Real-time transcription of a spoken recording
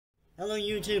Hello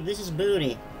YouTube, this is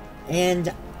Booty,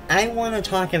 and I want to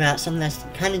talk about something that's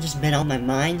kind of just been on my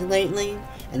mind lately,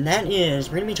 and that is,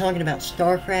 we're going to be talking about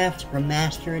Starcraft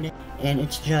Remastered, and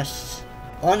it's just,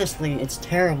 honestly, it's a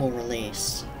terrible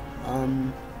release.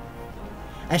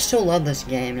 I still love this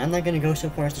game, and I'm not going to go so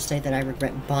far as to say that I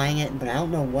regret buying it, but I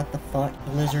don't know what the fuck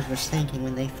Blizzard was thinking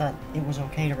when they thought it was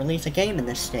okay to release a game in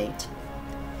this state.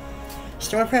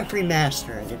 Starcraft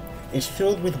Remastered is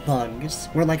filled with bugs.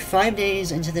 We're like 5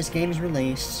 days into this game's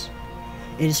release.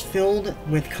 It is filled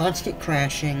with constant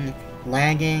crashing,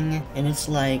 lagging, and it's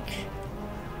like,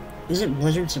 isn't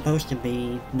Blizzard supposed to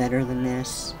be better than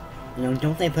this? You know,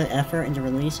 don't they put effort into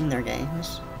releasing their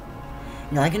games?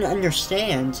 You know, I can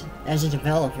understand, as a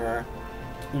developer,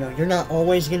 you know, you're not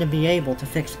always going to be able to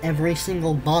fix every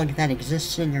single bug that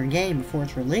exists in your game before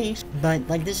it's released, but,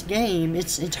 like, this game,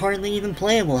 it's hardly even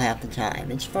playable half the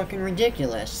time. It's fucking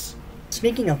ridiculous.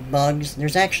 Speaking of bugs,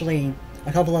 there's actually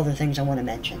a couple other things I want to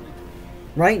mention.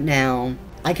 Right now,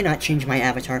 I cannot change my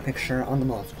avatar picture on the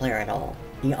multiplayer at all.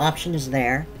 The option is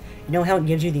there. You know how it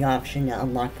gives you the option to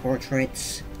unlock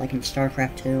portraits, like in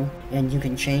Starcraft 2? And you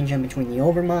can change them between the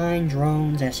Overmind,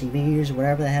 drones, SCVs,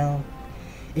 whatever the hell?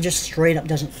 It just straight up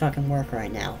doesn't fucking work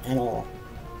right now, at all.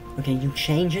 Okay, you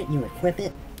change it, you equip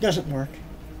it, doesn't work.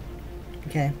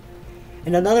 Okay?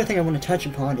 And another thing I want to touch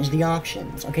upon is the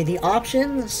options. Okay, the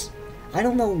options, I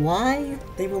don't know why,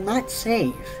 they will not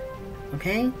save.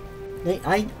 Okay?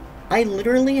 I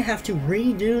literally have to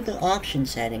redo the option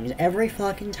settings every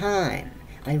fucking time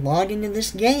I log into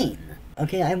this game.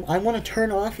 Okay, I want to turn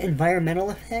off environmental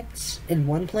effects in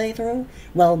one playthrough.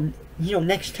 Well, you know,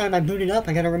 next time I boot it up,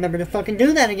 I gotta remember to fucking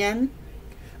do that again.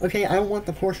 Okay, I don't want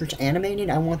the portraits animated,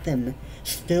 I want them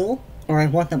still, or I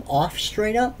want them off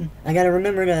straight up. I gotta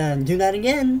remember to do that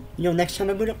again, you know, next time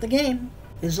I boot up the game.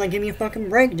 It's like, give me a fucking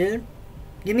break, dude.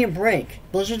 Give me a break.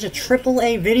 Blizzard's a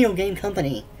AAA video game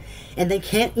company, and they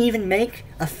can't even make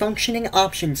a functioning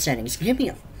option settings. Give me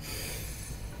a...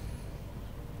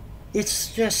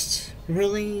 It's just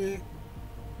really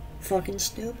fucking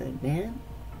stupid, man.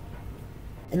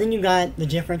 And then you got the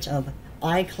difference of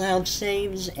iCloud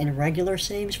saves and regular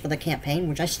saves for the campaign,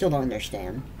 which I still don't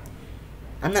understand.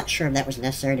 I'm not sure if that was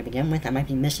necessary to begin with. I might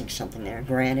be missing something there,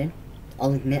 granted.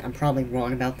 I'll admit I'm probably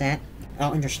wrong about that. I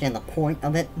don't understand the point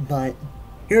of it, but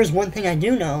here's one thing I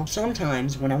do know.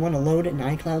 Sometimes when I want to load an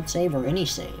iCloud save or any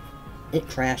save, it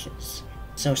crashes.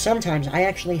 So sometimes I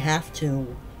actually have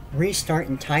to restart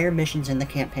entire missions in the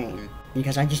campaign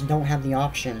because I just don't have the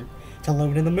option to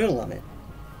load in the middle of it.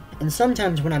 And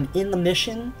sometimes when I'm in the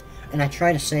mission and I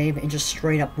try to save, it just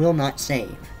straight up will not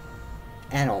save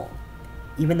at all.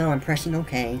 Even though I'm pressing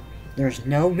OK, there's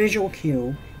no visual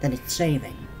cue that it's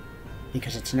saving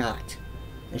because it's not.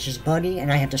 It's just buggy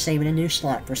and I have to save in a new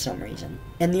slot for some reason.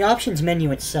 And the options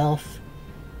menu itself,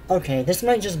 okay, this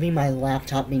might just be my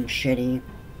laptop being shitty.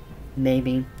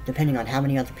 Maybe, depending on how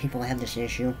many other people have this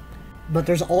issue. But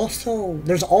there's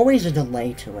always a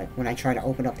delay to it when I try to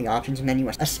open up the options menu,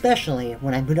 especially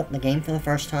when I boot up the game for the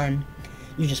first time.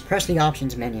 You just press the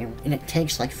options menu, and it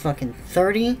takes like fucking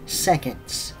 30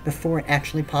 seconds before it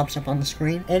actually pops up on the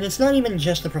screen. And it's not even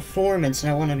just the performance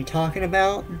that I want to be talking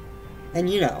about. And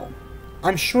you know,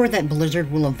 I'm sure that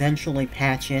Blizzard will eventually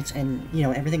patch it, and you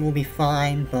know, everything will be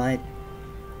fine, but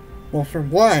well, for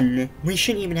one, we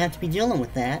shouldn't even have to be dealing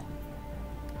with that.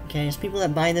 Okay, as people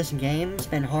that buy this game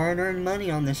spend hard-earned money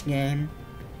on this game.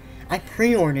 I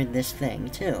pre-ordered this thing,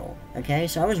 too. Okay,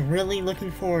 so I was really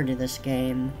looking forward to this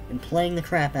game and playing the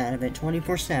crap out of it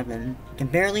 24/7. Can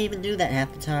barely even do that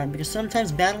half the time, because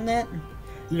sometimes Battle.net,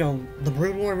 you know, the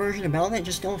Brood War version of Battle.net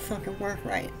just don't fucking work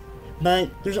right. But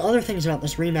there's other things about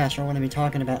this remaster I want to be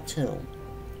talking about, too.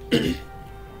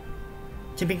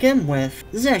 To begin with,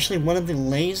 this is actually one of the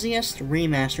laziest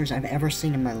remasters I've ever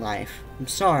seen in my life. I'm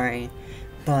sorry,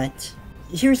 but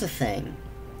here's the thing.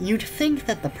 You'd think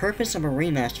that the purpose of a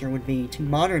remaster would be to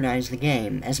modernize the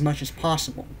game as much as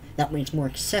possible. That way it's more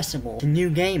accessible to new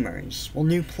gamers, well,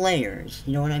 new players,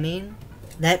 you know what I mean?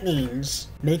 That means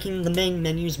making the main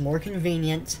menus more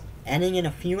convenient, adding in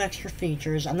a few extra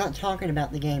features. I'm not talking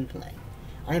about the gameplay.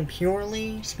 I'm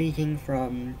purely speaking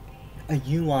from a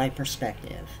UI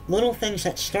perspective. Little things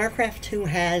that Starcraft 2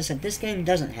 has that this game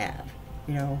doesn't have,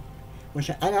 you know, which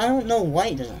I don't know why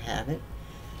it doesn't have it.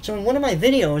 So in one of my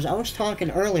videos, I was talking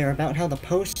earlier about how the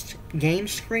post-game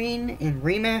screen in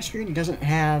Remastered doesn't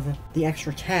have the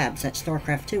extra tabs that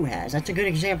Starcraft 2 has. That's a good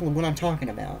example of what I'm talking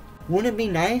about. Wouldn't it be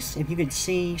nice if you could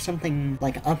see something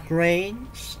like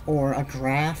upgrades or a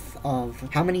graph of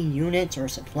how many units or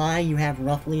supply you have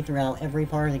roughly throughout every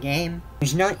part of the game?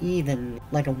 There's not even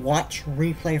like a watch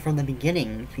replay from the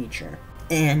beginning feature.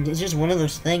 And it's just one of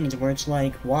those things where it's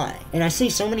like, why? And I see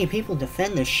so many people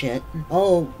defend this shit.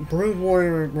 Oh, Brood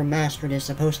Warrior Remastered is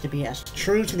supposed to be as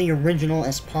true to the original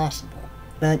as possible.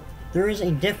 But there is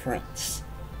a difference,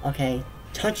 okay?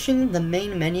 Touching the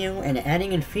main menu and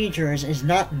adding in features is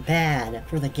not bad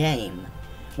for the game.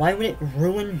 Why would it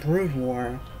ruin Brood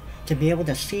War to be able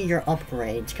to see your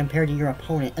upgrades compared to your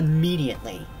opponent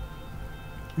immediately?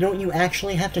 You know what you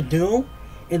actually have to do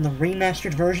in the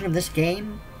remastered version of this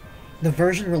game? The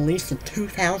version released in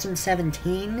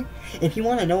 2017? If you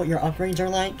want to know what your upgrades are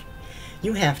like,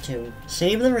 you have to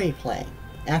save the replay.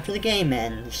 After the game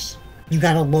ends, you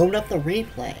gotta load up the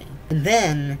replay. And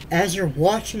then, as you're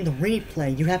watching the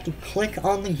replay, you have to click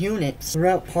on the units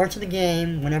throughout parts of the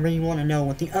game whenever you want to know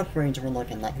what the upgrades were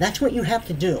looking like. That's what you have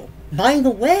to do. By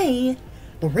the way,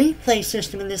 the replay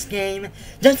system in this game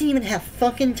doesn't even have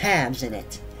fucking tabs in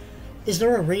it. Is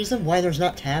there a reason why there's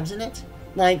not tabs in it?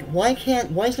 Like, why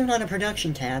is there not a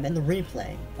production tab in the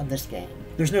replay of this game?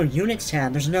 There's no units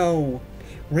tab, there's no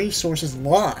resources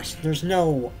lost, there's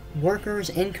no workers,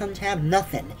 income tab,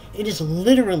 nothing. It is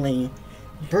literally,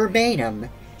 verbatim,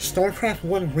 Starcraft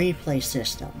 1 replay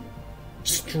system.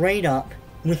 Straight up,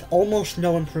 with almost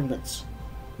no improvements.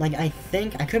 Like, I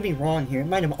could be wrong here, it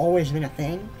might have always been a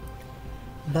thing,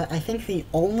 but I think the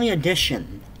only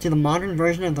addition to the modern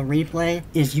version of the replay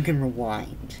is you can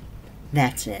rewind.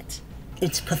 That's it.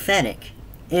 It's pathetic.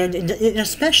 And it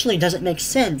especially doesn't make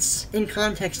sense in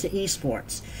context to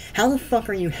esports. How the fuck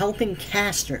are you helping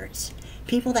casters,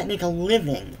 people that make a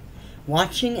living,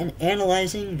 watching and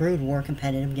analyzing Brood War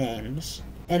competitive games,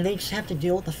 and they just have to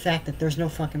deal with the fact that there's no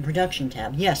fucking production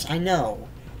tab? Yes, I know.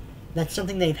 That's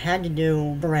something they've had to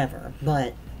do forever,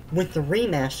 but with the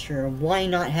remaster, why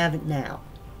not have it now?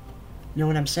 You know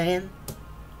what I'm saying?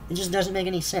 It just doesn't make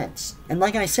any sense. And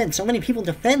like I said, so many people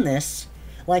defend this,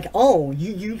 like, oh,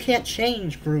 you can't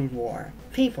change Brood War.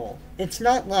 People, it's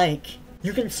not like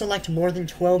you can select more than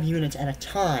 12 units at a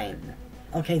time.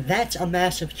 Okay, that's a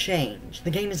massive change.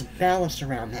 The game is balanced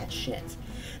around that shit.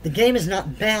 The game is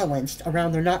not balanced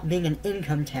around there not being an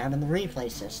income tab in the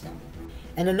replay system.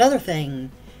 And another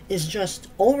thing is just,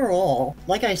 overall,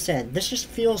 like I said, this just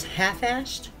feels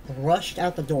half-assed, rushed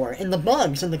out the door, and the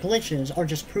bugs and the glitches are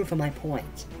just proof of my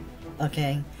point.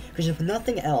 Okay? Because if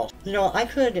nothing else, you know,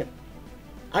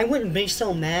 I wouldn't be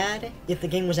so mad if the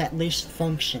game was at least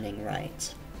functioning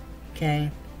right.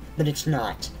 Okay? But it's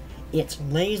not. It's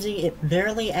lazy, it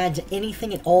barely adds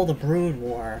anything at all to Brood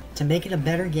War to make it a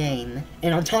better game,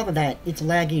 and on top of that, it's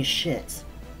laggy as shit.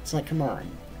 It's like, come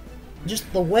on.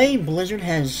 Just the way Blizzard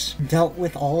has dealt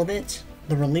with all of it,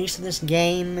 the release of this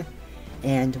game,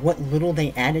 and what little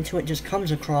they added to it just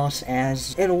comes across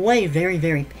as, in a way, very,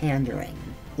 very pandering.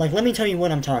 Like, let me tell you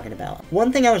what I'm talking about.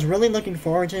 One thing I was really looking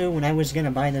forward to when I was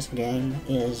gonna buy this game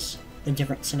is the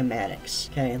different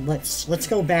cinematics. Okay, let's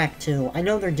go back to, I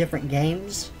know they're different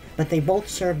games, but they both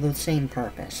serve the same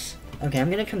purpose. Okay, I'm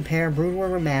gonna compare Brood War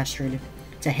Remastered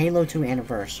to Halo 2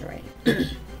 Anniversary.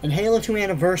 In Halo 2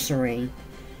 Anniversary,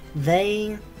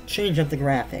 they changed up the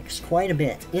graphics quite a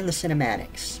bit in the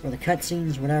cinematics, or the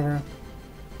cutscenes, whatever.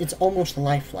 It's almost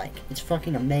lifelike. It's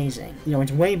fucking amazing. You know,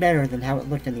 it's way better than how it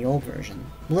looked in the old version.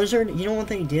 Blizzard, you know what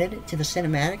they did to the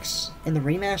cinematics in the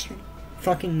remastered?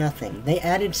 Fucking nothing. They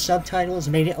added subtitles,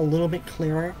 made it a little bit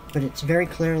clearer, but it's very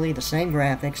clearly the same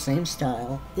graphics, same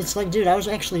style. It's like, dude, I was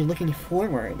actually looking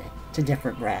forward to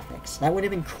different graphics. That would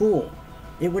have been cool.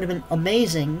 It would have been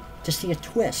amazing to see a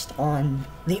twist on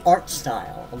the art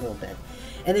style a little bit.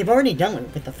 And they've already done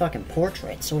it with the fucking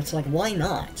portrait, so it's like, why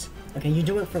not? Okay, you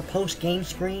do it for post-game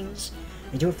screens,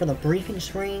 you do it for the briefing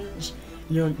screens,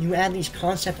 you know, you add these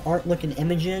concept art-looking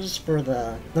images for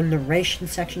the narration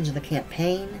sections of the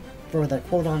campaign, for the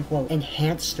quote-unquote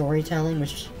enhanced storytelling,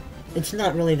 which it's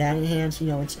not really that enhanced, you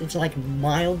know, it's like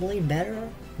mildly better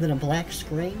than a black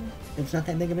screen. It's not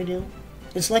that big of a deal.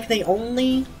 It's like they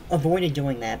only avoided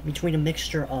doing that between a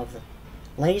mixture of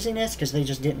laziness, because they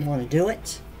just didn't want to do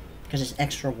it, because it's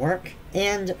extra work,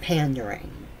 and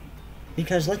pandering.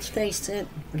 Because, let's face it,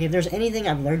 okay, if there's anything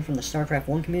I've learned from the StarCraft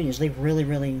 1 community is they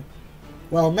really,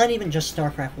 well, not even just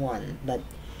StarCraft 1, but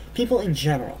people in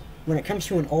general, when it comes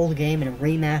to an old game and a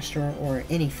remaster or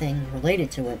anything related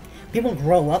to it, people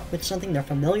grow up with something they're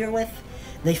familiar with,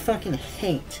 they fucking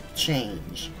hate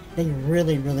change. They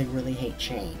really hate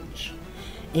change.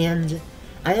 And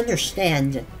I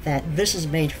understand that this is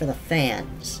made for the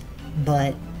fans,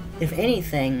 but if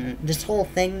anything, this whole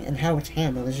thing and how it's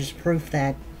handled is just proof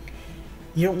that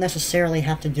you don't necessarily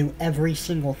have to do every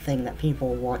single thing that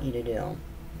people want you to do.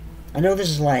 I know this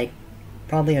is like,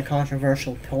 probably a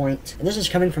controversial point, and this is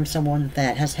coming from someone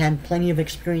that has had plenty of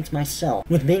experience myself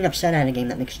with being upset at a game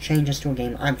that makes changes to a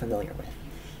game I'm familiar with.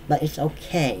 but it's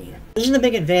okay. This is the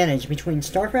big advantage between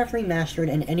Starcraft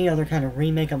Remastered and any other kind of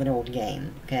remake of an old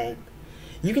game, okay?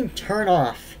 You can turn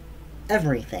off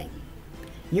everything.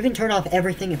 You can turn off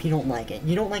everything if you don't like it.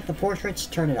 You don't like the portraits,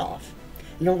 turn it off.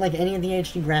 You don't like any of the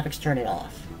HD graphics, turn it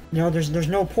off. You know, there's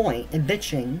no point in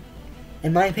bitching.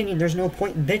 In my opinion, there's no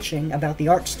point in bitching about the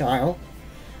art style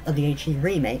of the HD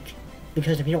remake,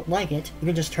 because if you don't like it, you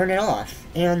can just turn it off.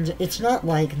 And it's not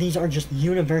like these are just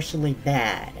universally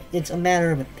bad. It's a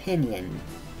matter of opinion.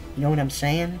 You know what I'm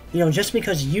saying? You know, just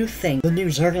because you think the new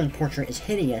Zerglin portrait is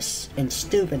hideous and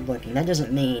stupid looking, that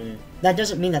doesn't mean that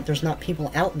there's not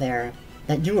people out there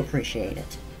that do appreciate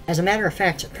it. As a matter of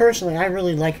fact, personally, I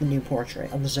really like the new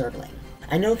portrait of the Zergling.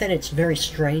 I know that it's very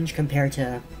strange compared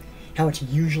to how it's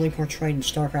usually portrayed in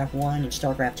StarCraft 1 and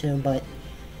StarCraft 2, but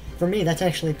for me, that's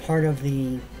actually part of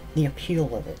the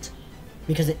appeal of it,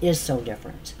 because it is so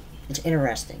different. It's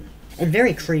interesting. And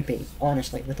very creepy,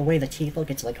 honestly, with the way the teeth look.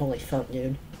 It's like, holy fuck,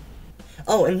 dude.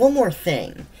 Oh, and one more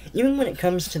thing. Even when it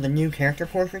comes to the new character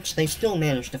portraits, they still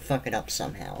manage to fuck it up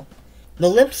somehow. The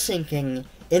lip syncing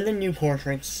in the new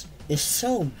portraits is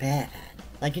so bad.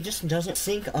 Like, it just doesn't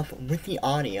sync up with the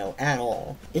audio at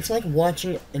all. It's like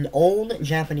watching an old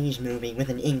Japanese movie with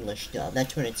an English dub.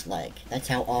 That's what it's like. That's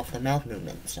how off the mouth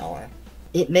movements are.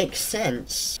 It makes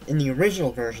sense in the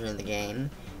original version of the game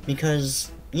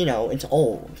because, you know, it's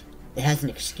old. It has an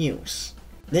excuse.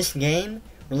 This game,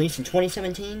 released in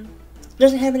 2017,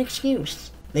 doesn't have an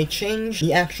excuse. They change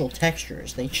the actual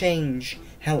textures, they change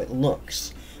how it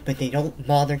looks, but they don't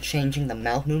bother changing the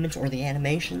mouth movements or the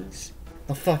animations.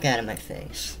 The fuck out of my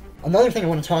face. Another thing I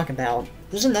want to talk about,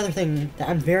 this is another thing that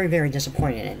I'm very, very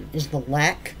disappointed in, is the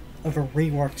lack of a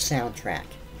reworked soundtrack.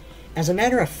 As a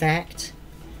matter of fact,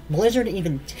 Blizzard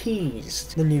even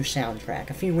teased the new soundtrack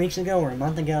a few weeks ago or a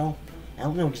month ago, I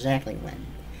don't know exactly when,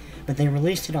 but they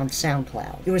released it on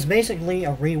SoundCloud. It was basically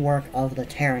a rework of the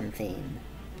Terran theme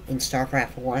in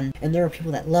StarCraft 1, and there were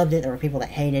people that loved it, there were people that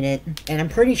hated it, and I'm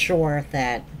pretty sure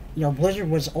that, you know, Blizzard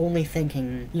was only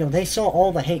thinking, you know, they saw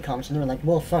all the hate comments and they were like,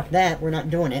 well, fuck that, we're not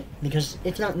doing it, because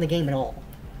it's not in the game at all.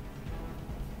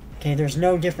 Okay, there's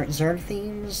no different Zerg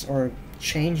themes, or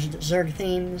changed Zerg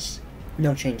themes,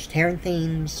 no changed Terran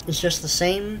themes, it's just the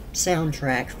same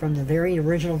soundtrack from the very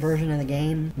original version of the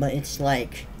game, but it's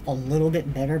like a little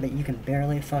bit better, but you can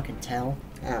barely fucking tell.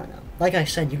 I don't know. Like I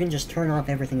said, you can just turn off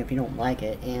everything if you don't like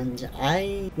it, and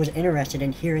I was interested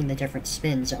in hearing the different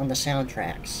spins on the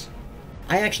soundtracks.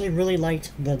 I actually really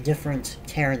liked the different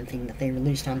Terran theme that they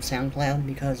released on SoundCloud,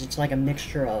 because it's like a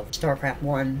mixture of StarCraft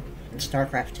 1 and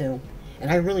StarCraft 2.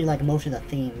 And I really like most of the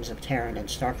themes of Terran and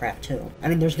StarCraft 2. I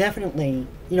mean, there's definitely,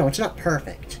 you know, it's not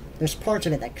perfect. There's parts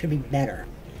of it that could be better.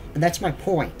 And that's my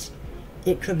point.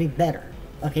 It could be better.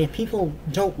 Okay, if people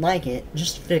don't like it,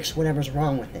 just fix whatever's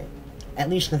wrong with it. At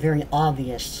least the very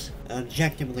obvious,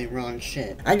 objectively wrong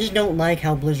shit. I just don't like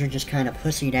how Blizzard just kind of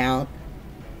pussied out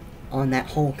on that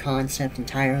whole concept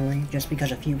entirely, just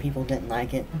because a few people didn't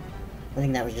like it. I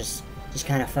think that was just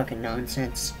kind of fucking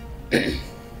nonsense. I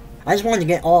just wanted to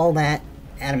get all that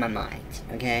out of my mind,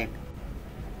 okay?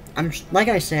 Like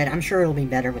I said, I'm sure it'll be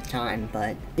better with time,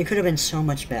 but it could have been so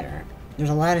much better. There's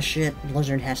a lot of shit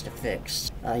Blizzard has to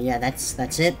fix. Yeah, that's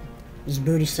it. This is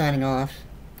Booty signing off.